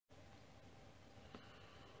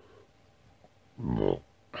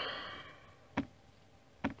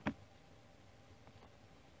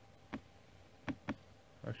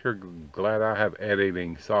Sure glad I have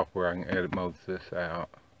editing software. I can edit most of this out.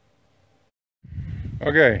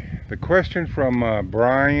 Okay, the question from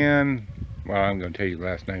Brian, well, I'm going to tell you the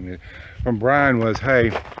last name, from Brian was, hey,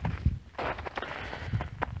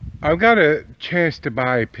 I've got a chance to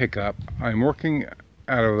buy a pickup. I'm working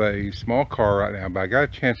out of a small car right now, but I got a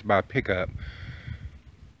chance to buy a pickup.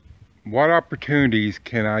 What opportunities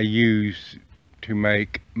can I use to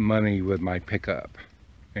make money with my pickup?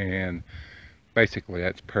 And basically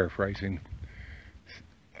that's paraphrasing.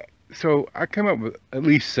 So I come up with at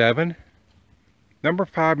least 7. Number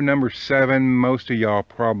 5 and number 7, most of y'all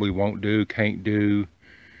probably won't do, can't do,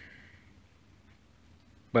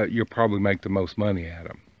 but you'll probably make the most money at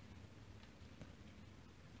them.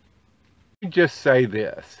 Just say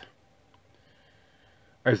this: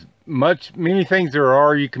 as many things there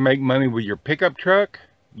are you can make money with your pickup truck,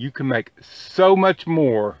 you can make so much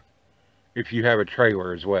more if you have a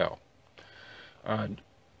trailer as well.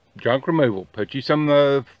 Junk removal, put you some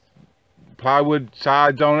of the plywood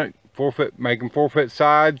sides on it, 4-foot, make them 4-foot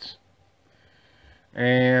sides,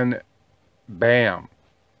 and bam,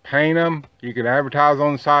 paint them. You can advertise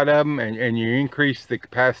on the side of them, and you increase the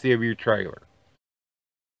capacity of your trailer.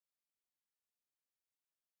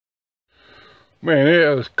 Man,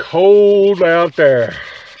 it was cold out there.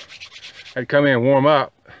 I had to come in and warm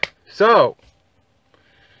up. So,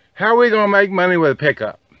 how are we going to make money with a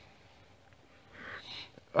pickup?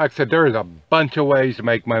 Like I said, there's a bunch of ways to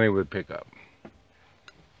make money with a pickup.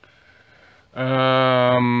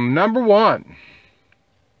 Number 1,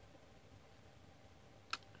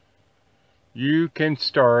 you can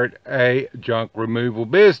start a junk removal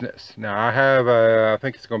business. Now, I have I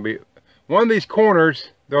think it's going to be one of these corners.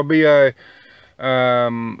 There'll be a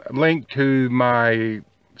link to my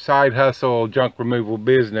side hustle junk removal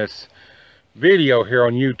business video here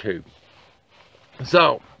on YouTube.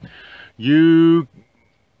 So you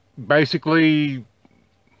basically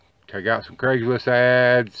take out some Craigslist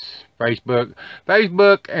ads,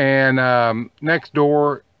 Facebook and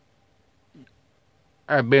Nextdoor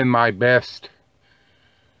have been my best.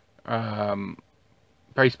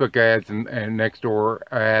 Facebook ads and Nextdoor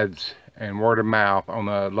ads and word of mouth on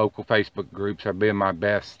the local Facebook groups have been my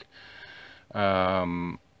best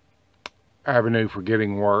avenue for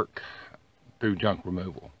getting work through junk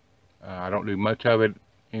removal. I don't do much of it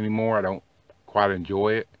anymore. I don't quite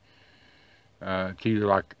enjoy it. It's either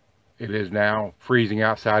like it is now, freezing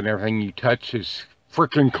outside and everything you touch is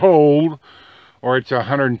freaking cold, or it's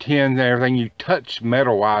 110 and everything you touch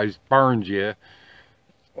metal-wise burns you,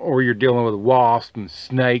 or you're dealing with wasps and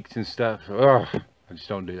snakes and stuff. Ugh, I just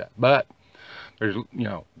don't do that. But there's, you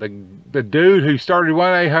know, the dude who started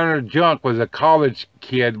 1-800-JUNK was a college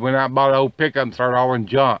kid, went out and bought an old pickup and started hauling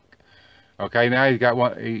junk. Okay, now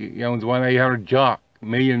he owns 1-800-JUNK,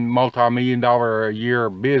 multi-million dollar a year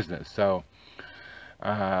business. So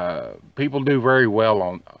people do very well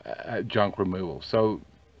on junk removal. So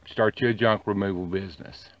start you a junk removal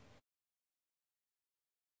business.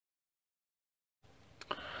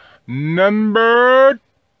 Number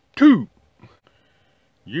 2,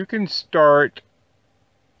 you can start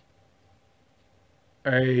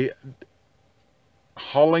a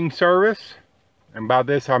hauling service, and by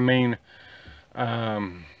this I mean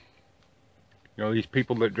you know, these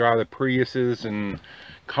people that drive the Priuses and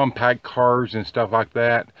compact cars and stuff like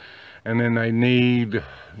that, and then they need,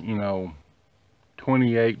 you know,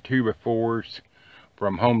 28 2x4s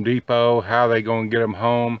from Home Depot. How are they going to get them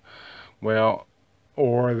home? Well,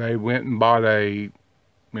 or they went and bought a, you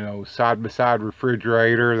know, side-by-side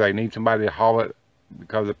refrigerator. They need somebody to haul it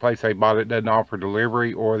because the place they bought it doesn't offer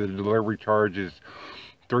delivery, or the delivery charge is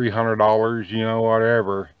 $300, you know,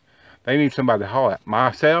 whatever. They need somebody to haul it.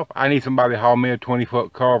 Myself, I need somebody to haul me a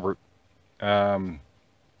 20-foot culvert.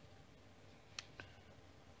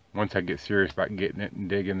 Once I get serious about getting it and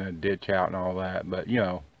digging the ditch out and all that. But, you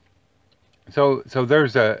know, so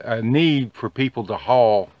there's a need for people to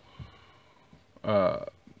haul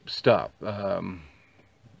stuff.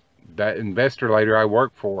 That investor lady I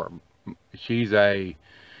work for, she's a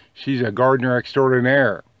gardener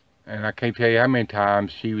extraordinaire, and I can't tell you how many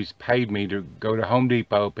times she's paid me to go to Home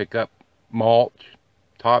Depot, pick up mulch,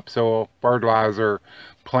 topsoil, fertilizer,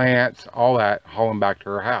 plants, all that, haul them back to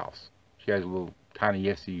her house. She has a little tiny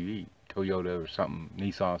SUV, Toyota or something,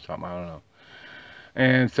 Nissan or something, I don't know.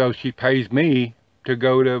 And so she pays me to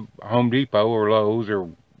go to Home Depot or Lowe's or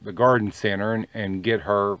the garden center and get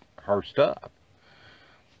her stuff.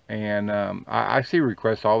 And I see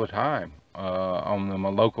requests all the time on my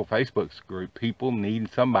local Facebook group. People need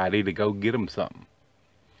somebody to go get them something.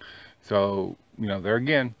 So, you know, there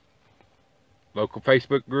again, local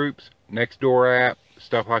Facebook groups, Nextdoor app,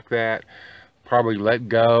 stuff like that. probably Let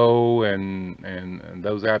Go and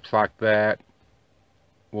those apps like that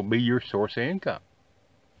will be your source of income.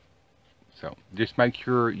 So just make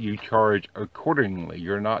sure you charge accordingly.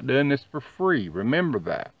 You're not doing this for free. Remember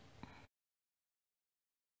that.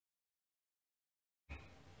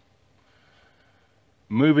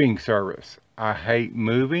 Moving service. I hate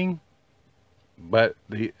moving, but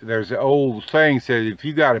there's an old saying says if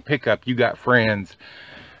you got a pickup, you got friends,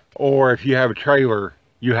 or if you have a trailer,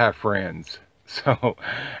 you have friends. So,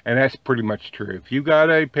 and that's pretty much true. If you got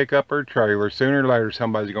a pickup or a trailer, sooner or later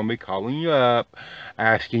somebody's going to be calling you up,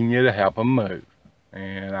 asking you to help them move.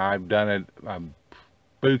 And I've done it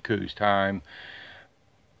buku's time.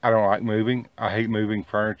 I don't like moving. I hate moving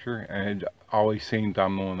furniture, and it always seems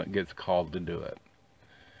I'm the one that gets called to do it.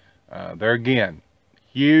 There again,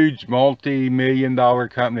 huge multi-million-dollar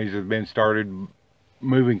companies have been started,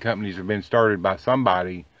 moving companies have been started by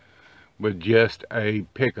somebody with just a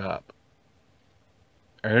pickup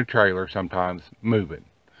and a trailer, sometimes moving.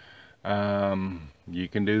 You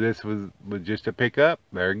can do this with just a pickup.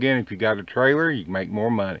 There again, if you got a trailer, you can make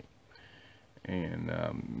more money.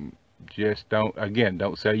 And just don't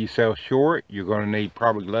sell yourself short. You're going to need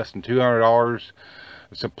probably less than $200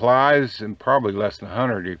 of supplies, and probably less than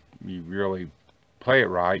 $100 if you really play it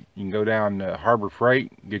right. You can go down to Harbor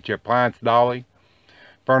Freight, get your appliance dolly,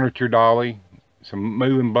 furniture dolly, some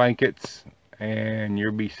moving blankets, and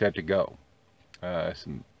you'll be set to go.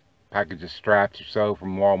 Some package of straps or so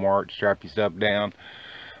from Walmart, strap your stuff down.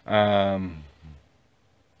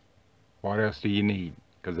 What else do you need?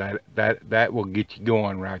 Because that will get you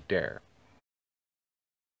going right there.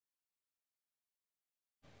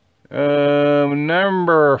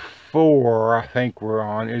 Number 4, I think we're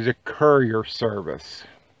on, is a courier service.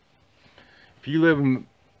 If you live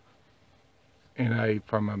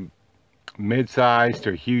from a mid-sized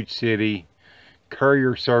to a huge city,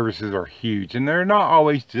 courier services are huge, and they're not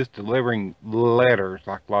always just delivering letters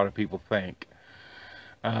like a lot of people think.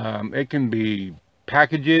 It can be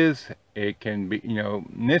packages. It can be,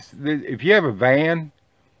 if you have a van,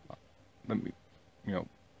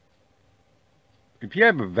 if you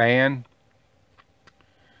have a van,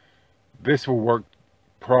 this will work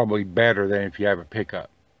probably better than if you have a pickup.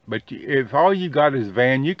 But if all you got is a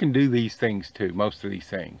van, you can do these things too, most of these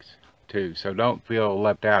things too. So don't feel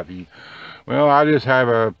left out. Well, I just have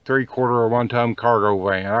a 3/4 or 1-ton cargo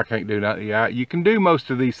van, I can't do nothing. Yeah, you can do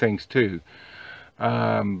most of these things too.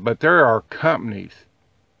 But there are companies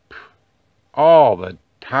all the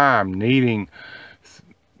time needing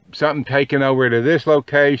something taken over to this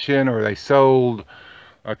location, or they sold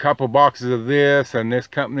a couple boxes of this, and this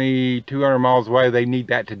company 200 miles away, they need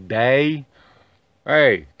that today.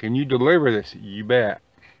 Hey, can you deliver this? You bet.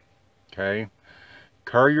 Okay.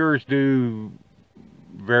 Couriers do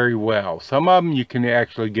very well. Some of them you can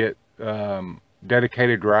actually get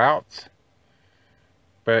dedicated routes,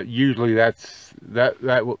 but usually that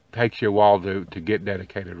takes you a while to get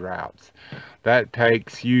dedicated routes. That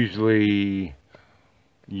takes usually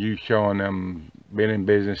you showing them been in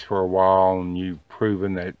business for a while, and you've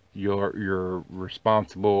proven that you're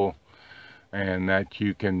responsible and that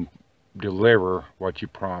you can deliver what you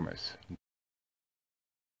promise.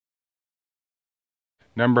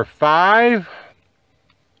 Number 5,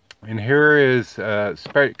 and here is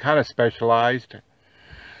kind of specialized.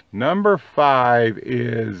 Number 5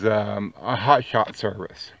 is a hot shot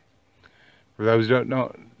service. For those who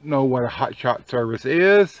don't know what a hot shot service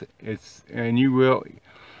is,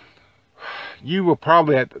 you will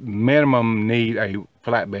probably at the minimum need a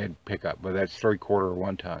flatbed pickup, but that's 3/4 or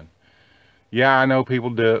 1-ton. Yeah, I know people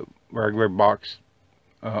do regular box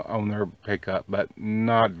on their pickup, but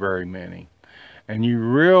not very many. And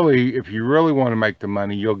if you really want to make the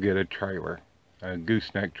money, you'll get a trailer, a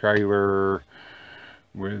gooseneck trailer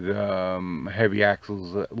with heavy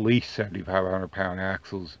axles, at least 7,500 pound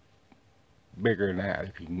axles, bigger than that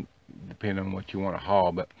if you can, depending on what you want to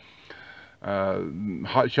haul. But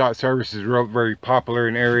hot shot service is very popular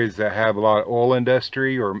in areas that have a lot of oil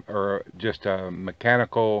industry, or just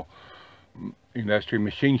mechanical industry,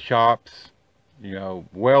 machine shops,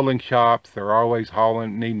 welding shops. They're always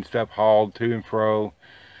needing stuff hauled to and fro.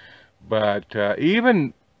 But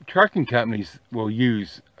even trucking companies will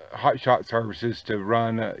use hot shot services to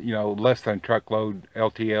run less than truckload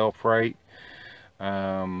LTL freight.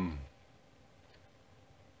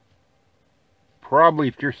 Probably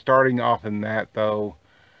if you're starting off in that, though,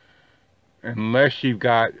 unless you've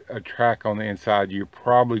got a track on the inside, you're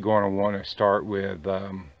probably going to want to start with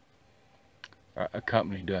a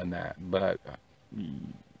company doing that. But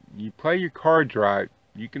you play your cards right,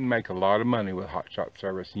 you can make a lot of money with hot shot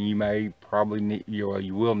service, and you may probably need, you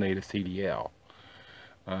will need a CDL.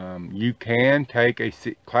 You can take a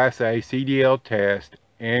Class A CDL test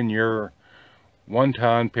in your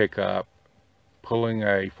 1-ton pickup pulling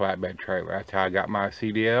a flatbed trailer. That's how I got my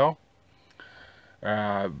CDL.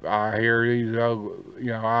 I hear these,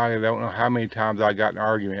 I don't know how many times I got in an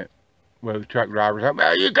argument with truck drivers.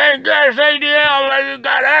 Well, you can't get a CDL unless you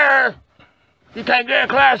got air. You can't get a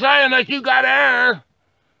Class A unless you got air.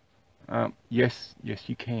 Yes,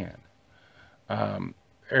 you can.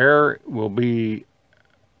 Air will be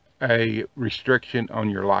a restriction on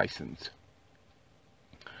your license.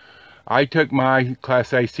 I took my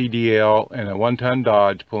Class A CDL in a 1-ton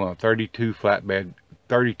Dodge pulling a 32-foot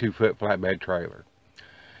flatbed trailer.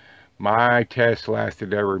 My test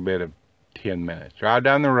lasted every bit of 10 minutes. Drive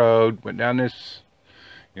down the road, went down this,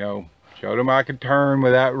 showed him I could turn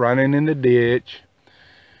without running in the ditch.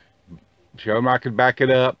 Showed him I could back it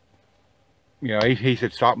up. He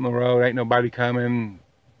said, stop on the road, ain't nobody coming.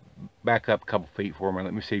 Back up a couple feet for me.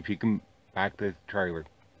 Let me see if you can back the trailer.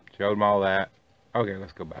 Showed him all that. Okay,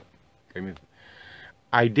 let's go back.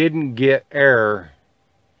 I didn't get air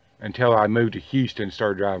until I moved to Houston and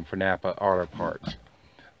started driving for Napa Auto Parts.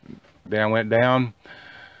 Then I went down,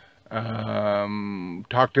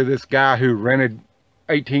 talked to this guy who rented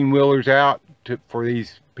 18-wheelers out for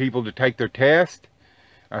these people to take their test.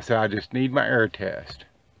 I said, I just need my air test.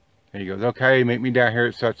 And he goes, okay, meet me down here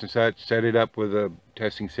at such and such, set it up with a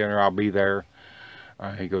testing center, I'll be there.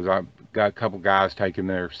 He goes, I've got a couple guys taking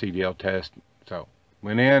their CDL test. So,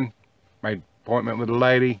 went in, made an appointment with a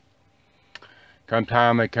lady. Come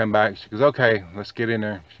time, they come back, she goes, okay, let's get in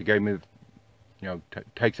there. She gave me,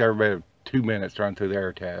 takes everybody 2 minutes to run through the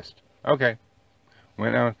air test. Okay,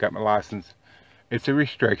 went on, got my license. It's a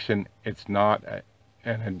restriction, it's not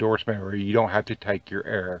an endorsement where you don't have to take your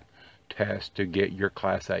air test to get your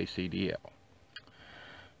Class A CDL,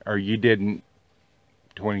 or you didn't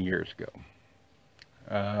 20 years ago.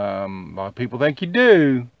 A lot of people think you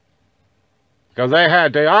do because they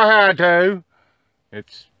had to. I had to.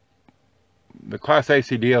 It's the Class A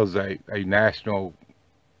CDL is a national,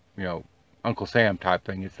 Uncle Sam type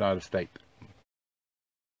thing. It's not a state.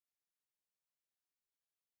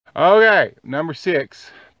 Okay, number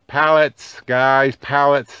 6. Pallets, guys,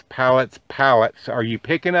 pallets. Are you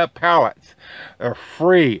picking up pallets? They're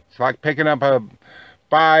free. It's like picking up a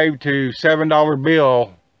 $5 to $7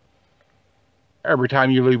 bill every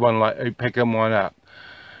time you leave one, pick them one up.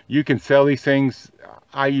 You can sell these things.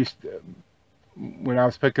 I used to, when I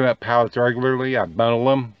was picking up pallets regularly, I bundle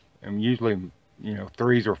them and usually,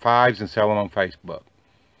 3s or 5s and sell them on Facebook.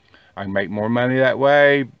 I can make more money that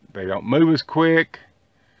way. They don't move as quick,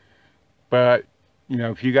 but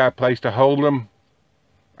if you got a place to hold them,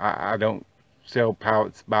 I don't sell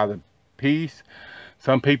pallets by the piece.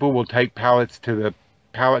 Some people will take pallets to the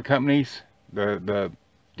pallet companies, the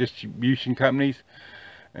distribution companies,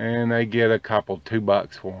 and they get a couple,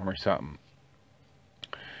 $2 for them or something.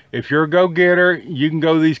 If you're a go-getter, you can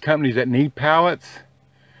go to these companies that need pallets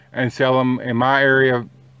and sell them in my area,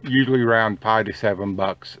 usually around $5 to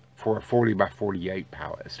 $7 for a 40 by 48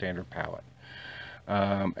 pallet, a standard pallet.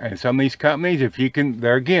 And some of these companies, if you can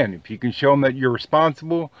show them that you're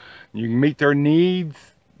responsible, you can meet their needs,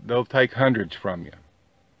 they'll take hundreds from you.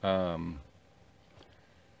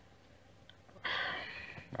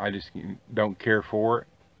 I just don't care for it.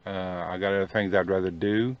 I got other things I'd rather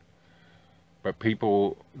do. But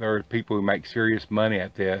there are people who make serious money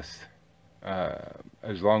at this,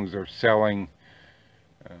 as long as they're selling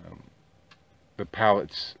the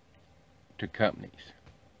pallets to companies.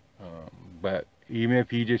 But even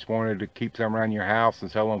if you just wanted to keep some around your house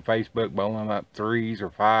and sell them on Facebook, bundle them up 3s or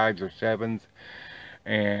 5s or 7s,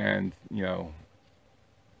 and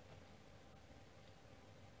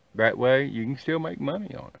that way you can still make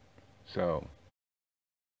money on it. So,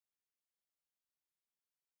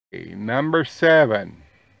 number 7,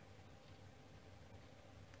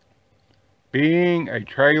 being a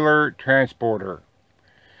trailer transporter.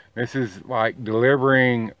 This is like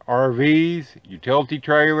delivering RVs, utility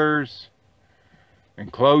trailers,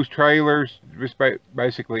 enclosed trailers, just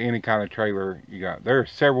basically any kind of trailer you got. There are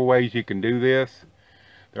several ways you can do this.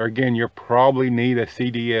 There again, you'll probably need a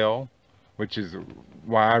CDL, which is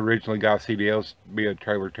why I originally got a CDL, to be a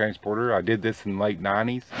trailer transporter. I did this in the late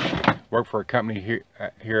 90s. Worked for a company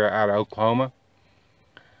here out of Oklahoma.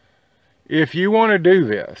 If you want to do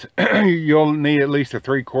this, you'll need at least a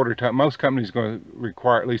 3/4 ton. Most companies are going to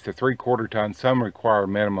require at least a 3/4 ton. Some require a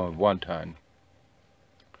minimum of 1 ton.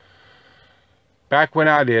 Back when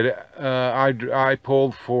I did it, I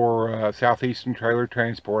pulled for Southeastern Trailer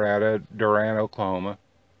Transport out of Durant, Oklahoma.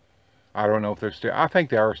 I don't know if they're still, I think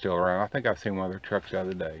they are still around. I think I've seen one of their trucks the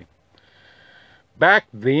other day. Back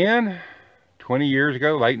then, 20 years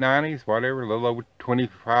ago, late 90s, whatever, a little over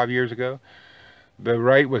 25 years ago. The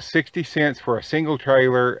rate was 60 cents for a single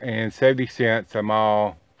trailer and 70 cents a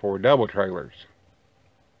mile for double trailers.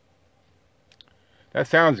 That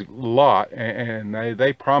sounds a lot, and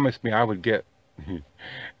they promised me I would get,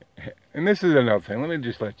 and this is another thing, let me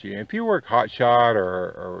just let you in. If you work hotshot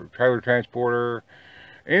or trailer transporter,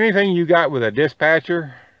 anything you got with a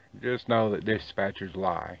dispatcher, just know that dispatchers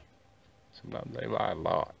lie. Sometimes they lie a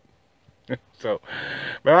lot. So,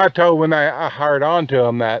 but I told when I hired on to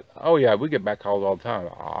them that, oh yeah, we get back calls all the time.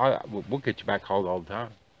 We'll get you back calls all the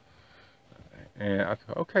time. And I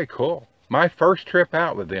thought, okay, cool. My first trip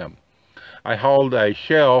out with them, I hauled a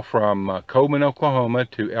shell from Coleman, Oklahoma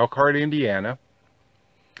to Elkhart, Indiana.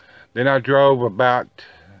 Then I drove about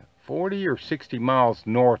 40 or 60 miles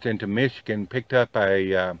north into Michigan, picked up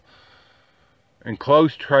a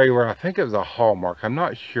enclosed trailer. I think it was a Hallmark, I'm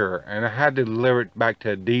not sure, and I had to deliver it back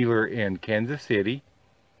to a dealer in Kansas City.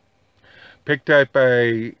 Picked up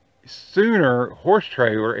a Sooner horse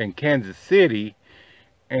trailer in Kansas City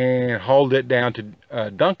and hauled it down to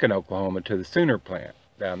Duncan, Oklahoma, to the Sooner plant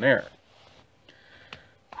down there.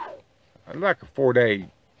 It was like a 4-day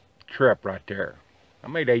trip right there. I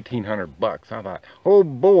made 1,800 bucks. I thought, oh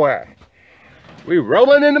boy, we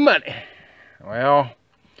rolling in the money. Well,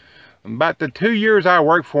 about the 2 years I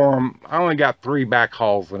worked for them, I only got 3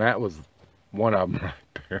 backhauls, and that was one of them right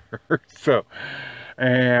there. So,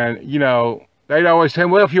 and you know, they'd always say,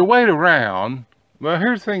 well, if you wait around, well,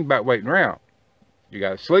 here's the thing about waiting around. You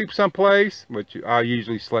got to sleep someplace, which I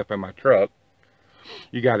usually sleep in my truck.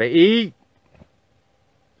 You got to eat,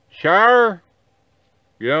 shower,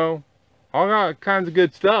 you know, all kinds of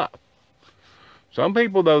good stuff. Some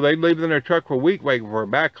people, though, they leave in their truck for a week waiting for a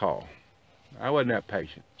backhaul. I wasn't that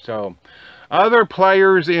patient. So, other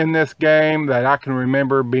players in this game that I can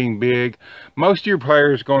remember being big, most of your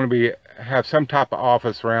players are going to have some type of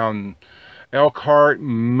office around Elkhart,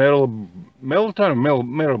 Middleton, or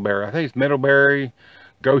Middlebury. I think it's Middlebury,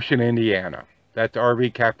 Goshen, Indiana. That's the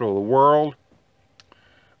RV capital of the world.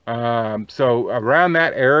 So around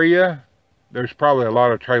that area, there's probably a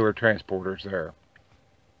lot of trailer transporters there.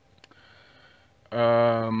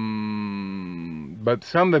 But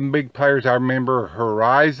some of the big players I remember,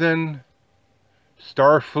 Horizon,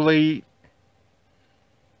 Starfleet,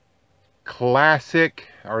 Classic,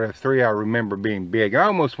 are the 3 I remember being big. I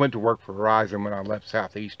almost went to work for Horizon when I left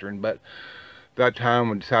Southeastern, but that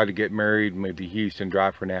time I decided to get married, moved to Houston,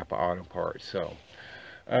 drive for Napa Auto Parts. So,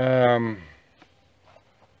 and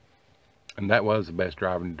that was the best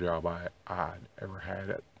driving job I'd ever had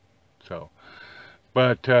it. So,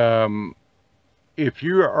 but if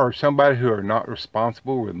you are somebody who are not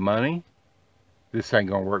responsible with money, this ain't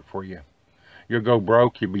gonna work for you. You'll go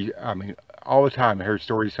broke. You'll be, I mean, all the time I hear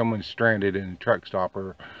stories someone's stranded in a truck stop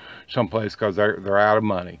or someplace because they're out of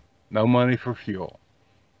money. No money for fuel.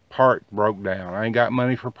 Part broke down. I ain't got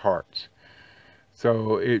money for parts.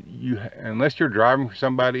 So unless you're driving for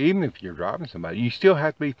somebody, even if you're driving somebody, you still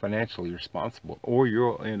have to be financially responsible, or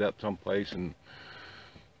you'll end up someplace in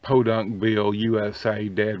Podunkville, USA,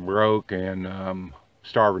 dead broke and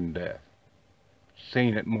starving to death.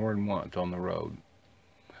 Seen it more than once on the road.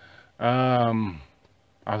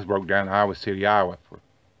 I was broke down in Iowa City, Iowa for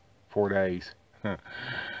 4 days.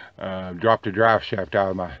 Dropped a drive shaft out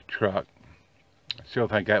of my truck. I still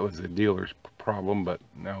think that was the dealer's problem, but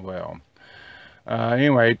no, well.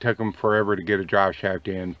 Anyway, it took them forever to get a drive shaft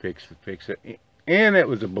in, fix it. And it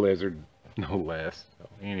was a blizzard, no less. So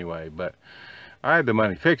anyway, but I had the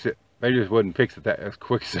money to fix it. They just wouldn't fix it that as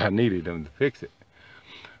quick as I needed them to fix it.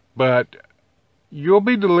 But you'll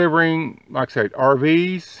be delivering, like I said,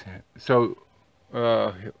 RVs. So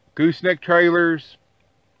gooseneck trailers,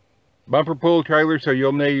 bumper pull trailers. So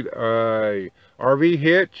you'll need a RV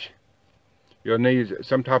hitch. You'll need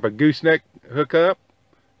some type of gooseneck hookup,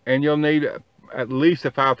 and you'll need at least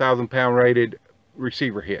a 5,000 pound rated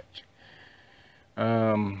receiver hitch.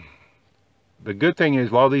 The good thing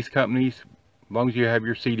is, a lot of these companies, as long as you have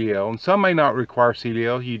your CDL, and some may not require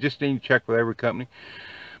CDL, you just need to check with every company,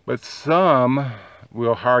 but some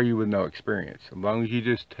will hire you with no experience. As long as you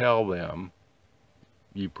just tell them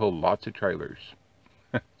you pull lots of trailers.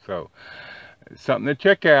 So it's something to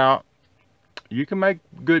check out. You can make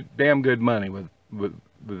damn good money with the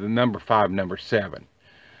number 5, number 7,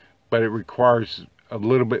 but it requires a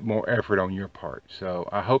little bit more effort on your part. So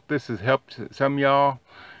I hope this has helped some of y'all.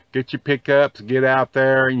 Get your pickups, get out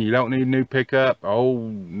there, and you don't need a new pickup. Old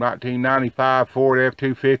 1995 Ford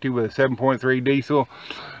F-250 with a 7.3 diesel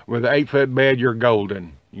with an 8-foot bed, you're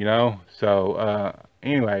golden, you know. So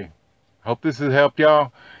anyway, hope this has helped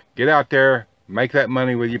y'all. Get out there, Make that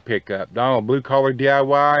money with your pickup. Donald, Blue Collar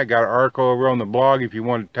DIY. I got an article over on the blog if you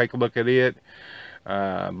want to take a look at it.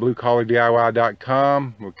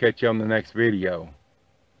 BlueCollarDIY.com. We'll catch you on the next video.